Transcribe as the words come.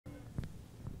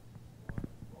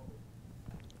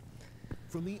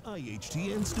from the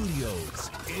IHTN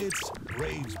studios, it's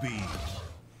Braves Beat.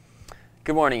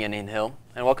 Good morning, Indian Hill,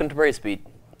 and welcome to Braves Beat.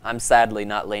 I'm sadly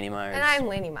not Laney Myers. And I'm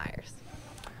Laney Myers.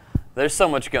 There's so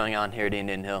much going on here at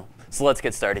Indian Hill, so let's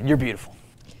get started. You're beautiful.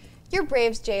 Your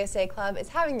Braves JSA club is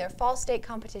having their fall state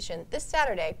competition this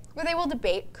Saturday, where they will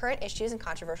debate current issues and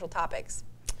controversial topics.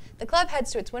 The club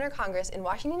heads to its Winter Congress in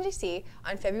Washington, D.C.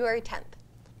 on February 10th.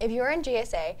 If you are in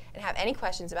JSA and have any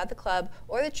questions about the club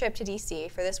or the trip to D.C.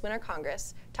 for this Winter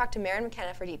Congress, talk to Maren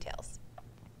McKenna for details.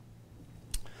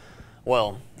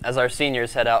 Well, as our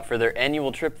seniors head out for their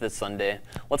annual trip this Sunday,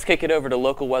 let's kick it over to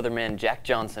local weatherman Jack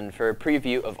Johnson for a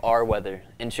preview of our weather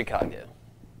in Chicago.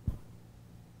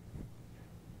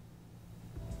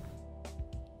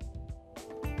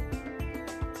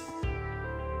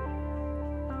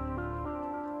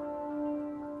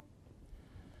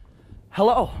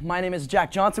 Hello, my name is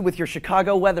Jack Johnson with your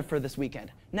Chicago weather for this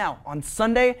weekend. Now, on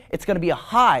Sunday, it's going to be a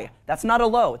high. That's not a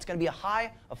low. It's going to be a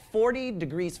high of 40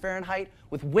 degrees Fahrenheit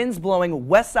with winds blowing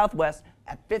west-southwest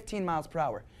at 15 miles per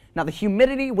hour. Now, the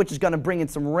humidity, which is going to bring in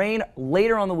some rain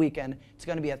later on the weekend, it's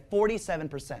going to be at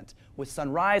 47%, with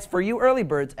sunrise for you early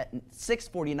birds at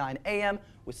 6:49 a.m.,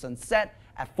 with sunset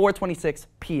at 4:26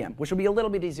 p.m., which will be a little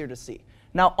bit easier to see.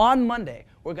 Now, on Monday,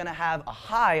 we're going to have a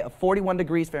high of 41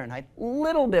 degrees Fahrenheit, a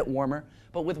little bit warmer,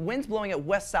 but with winds blowing at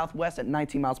west-southwest at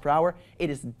 19 miles per hour, it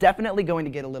is definitely going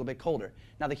to get a little bit colder.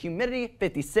 Now, the humidity,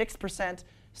 56%,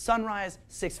 sunrise,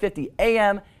 6:50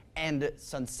 a.m., and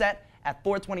sunset at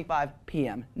 4:25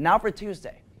 p.m. Now for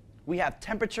Tuesday, we have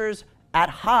temperatures at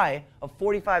high of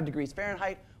 45 degrees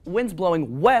Fahrenheit, winds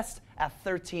blowing west at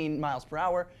 13 miles per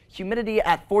hour, humidity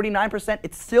at 49%.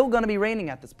 It's still going to be raining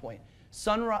at this point.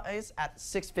 Sunrise at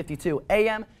 6:52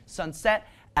 a.m., sunset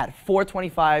at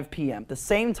 4:25 p.m., the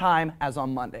same time as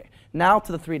on Monday. Now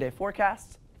to the 3-day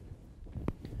forecast.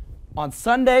 On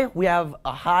Sunday, we have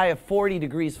a high of 40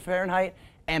 degrees Fahrenheit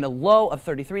and a low of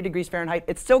 33 degrees Fahrenheit.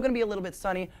 It's still going to be a little bit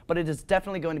sunny, but it is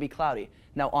definitely going to be cloudy.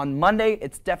 Now on Monday,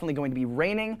 it's definitely going to be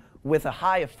raining with a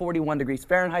high of 41 degrees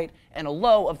Fahrenheit and a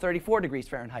low of 34 degrees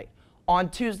Fahrenheit. On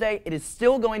Tuesday, it is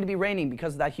still going to be raining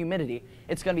because of that humidity.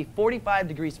 It's going to be 45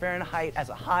 degrees Fahrenheit as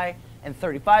a high and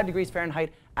 35 degrees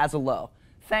Fahrenheit as a low.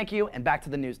 Thank you, and back to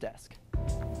the news desk.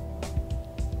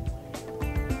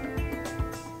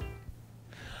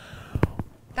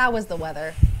 That was the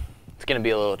weather. It's going to be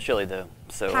a little chilly, though.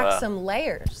 So Pack some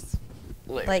layers.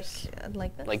 layers.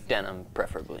 Like this? Like denim,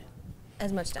 preferably.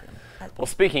 As much denim. Well,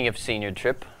 speaking of senior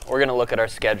trip, we're going to look at our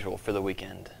schedule for the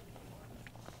weekend.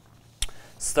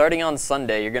 Starting on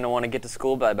Sunday, you're going to want to get to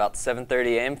school by about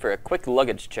 7:30 a.m. for a quick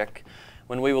luggage check,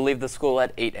 when we will leave the school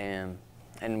at 8 a.m.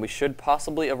 And we should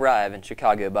possibly arrive in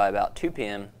Chicago by about 2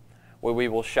 p.m., where we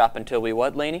will shop until we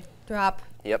what, Laney? Drop.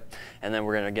 Yep. And then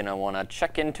we're going to want to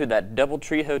check into that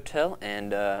DoubleTree Hotel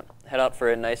and head out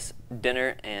for a nice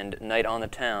dinner and night on the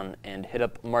town and hit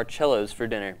up Marcello's for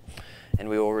dinner. And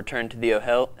we will return to the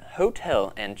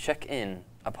hotel and check in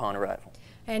upon arrival.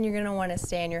 And you're going to want to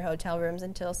stay in your hotel rooms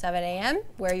until 7 a.m.,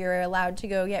 where you're allowed to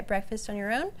go get breakfast on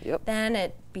your own. Yep.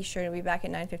 Then be sure to be back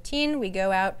at 9:15. We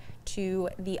go out to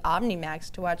the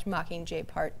OmniMax to watch Mockingjay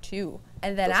Part 2.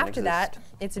 And then after that,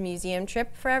 it's a museum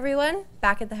trip for everyone,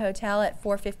 back at the hotel at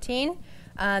 4:15.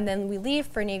 Then we leave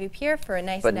for Navy Pier for a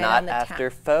nice night on the town. But not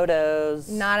after photos.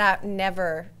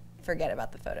 Never forget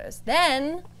about the photos.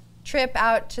 Then trip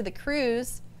out to the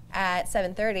cruise at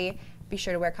 7:30. Be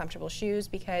sure to wear comfortable shoes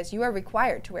because you are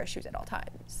required to wear shoes at all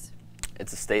times.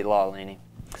 It's a state law, Laney.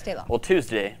 State law. Well,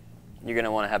 Tuesday, you're going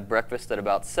to want to have breakfast at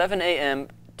about 7 a.m.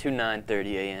 to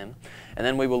 9:30 a.m. And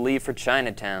then we will leave for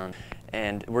Chinatown.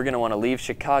 And we're going to want to leave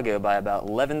Chicago by about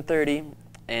 11:30.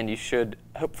 And you should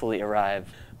hopefully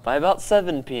arrive by about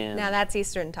 7 p.m. Now that's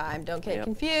Eastern time. Don't get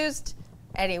confused.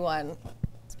 Anyone,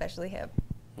 especially him.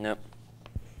 Nope.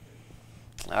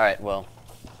 All right, well.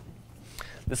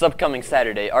 This upcoming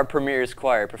Saturday, our Premier's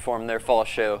Choir perform their fall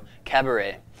show,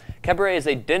 Cabaret. Cabaret is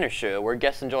a dinner show where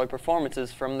guests enjoy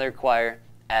performances from their choir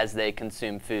as they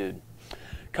consume food.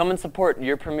 Come and support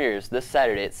your Premiers this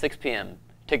Saturday at 6 p.m.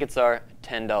 Tickets are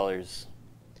 $10.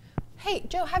 Hey,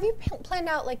 Joe, have you planned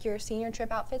out like your senior trip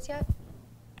outfits yet?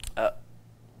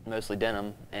 Mostly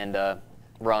denim and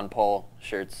Ron Paul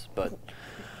shirts, but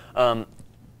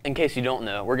in case you don't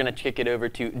know, we're going to kick it over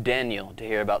to Daniel to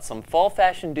hear about some fall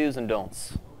fashion do's and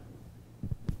don'ts.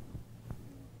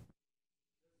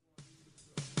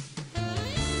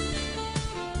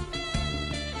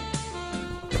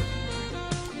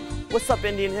 What's up,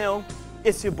 Indian Hill?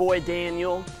 It's your boy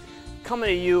Daniel, coming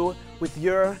to you with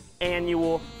your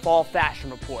annual fall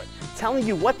fashion report, telling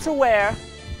you what to wear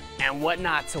and what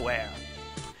not to wear.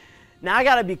 Now I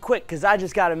gotta be quick because I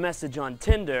just got a message on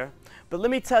Tinder, But let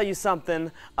me tell you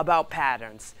something about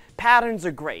patterns. Patterns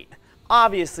are great.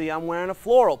 Obviously, I'm wearing a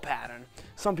floral pattern.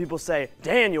 Some people say,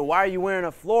 Daniel, why are you wearing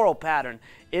a floral pattern?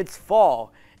 It's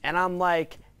fall. And I'm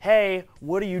like, hey,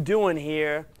 what are you doing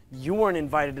here? You weren't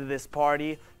invited to this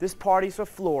party. This party's a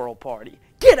floral party.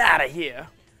 Get out of here.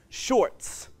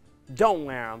 Shorts. Don't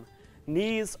wear them.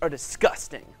 Knees are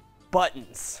disgusting.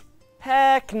 Buttons.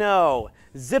 Heck no.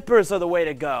 Zippers are the way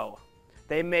to go.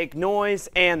 They make noise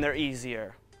and they're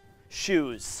easier.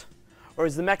 Shoes. Or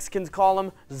as the Mexicans call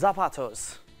them,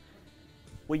 zapatos.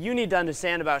 What you need to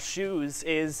understand about shoes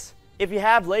is if you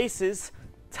have laces,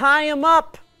 tie them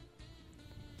up.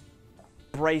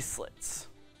 Bracelets.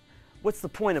 What's the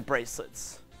point of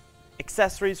bracelets?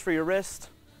 Accessories for your wrist?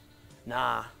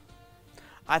 Nah.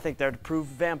 I think they're to prove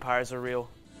vampires are real.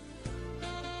 I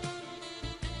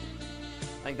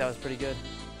think that was pretty good.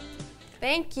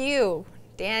 Thank you,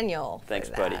 Daniel. Thanks,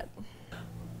 for buddy. that.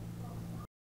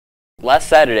 Last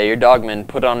Saturday, your Dogmen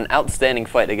put on an outstanding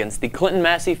fight against the Clinton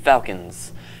Massey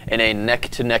Falcons in a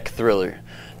neck-to-neck thriller.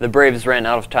 The Braves ran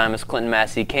out of time as Clinton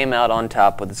Massey came out on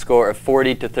top with a score of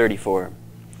 40-34.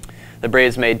 The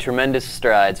Braves made tremendous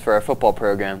strides for our football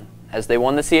program as they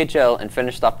won the CHL and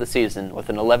finished off the season with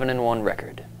an 11-1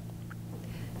 record.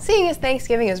 Seeing as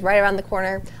Thanksgiving is right around the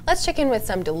corner, let's check in with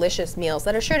some delicious meals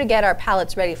that are sure to get our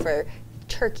palates ready for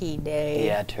Turkey Day.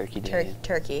 Yeah, Turkey Day.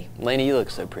 Turkey. Lainey, you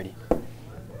look so pretty.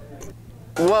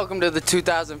 Welcome to the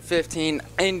 2015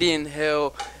 Indian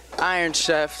Hill Iron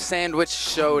Chef Sandwich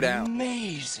Showdown.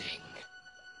 Amazing.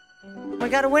 We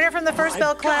got a winner from the first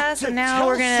bell class, and now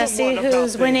we're going to see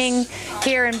who's winning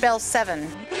here in bell 7.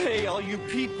 Hey, all you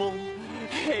people.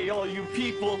 Hey, all you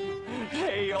people.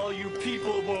 Hey, all you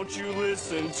people, won't you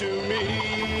listen to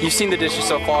me? You've seen the dishes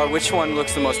so far. Which one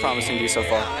looks the most promising to you so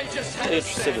far?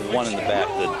 Interested in the one in the back,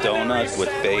 the donut with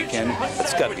bacon.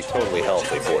 That's got to be totally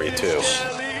healthy for you too.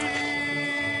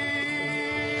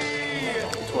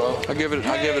 I give it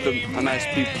a nice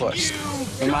B+.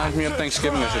 Reminds me of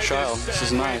Thanksgiving as a child. This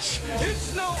is nice.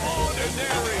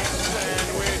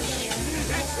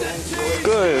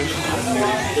 Good.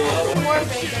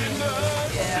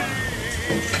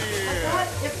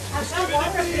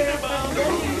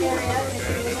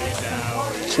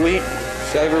 Sweet,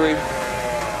 savory,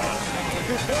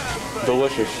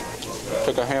 delicious.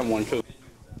 Took a ham one too.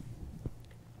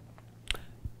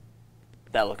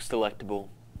 That looks delectable.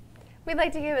 We'd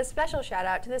like to give a special shout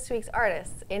out to this week's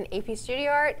artists in AP Studio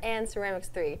Art and Ceramics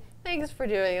 3. Thanks for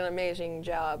doing an amazing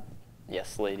job.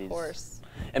 Yes, ladies. Of course.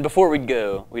 And before we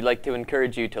go, we'd like to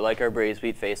encourage you to like our Braves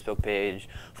Beat Facebook page,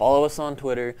 follow us on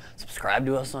Twitter, subscribe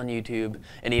to us on YouTube,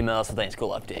 and email us with any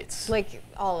school updates. Like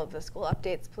all of the school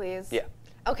updates, please. Yeah.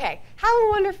 Okay. Have a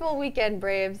wonderful weekend,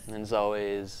 Braves. And as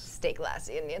always, Stay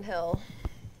classy, Indian Hill.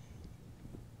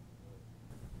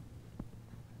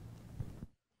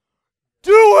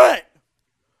 Do it!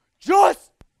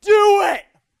 Just do it!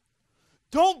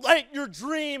 Don't let your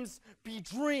dreams be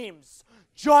dreams.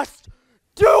 Just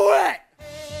do it!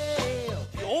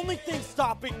 The only thing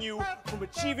stopping you from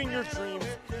achieving your dreams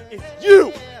is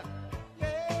you!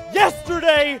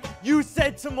 Yesterday, you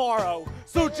said tomorrow,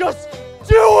 so just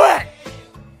do it!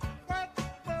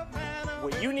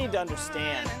 What you need to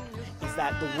understand is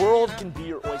that the world can be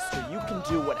your oyster. You can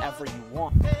do whatever you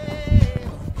want.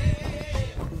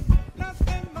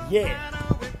 Yeah.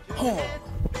 Home.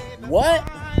 What?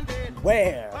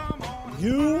 Where?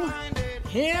 You?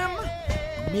 Him?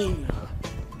 Me.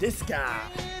 This guy.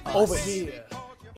 Over here.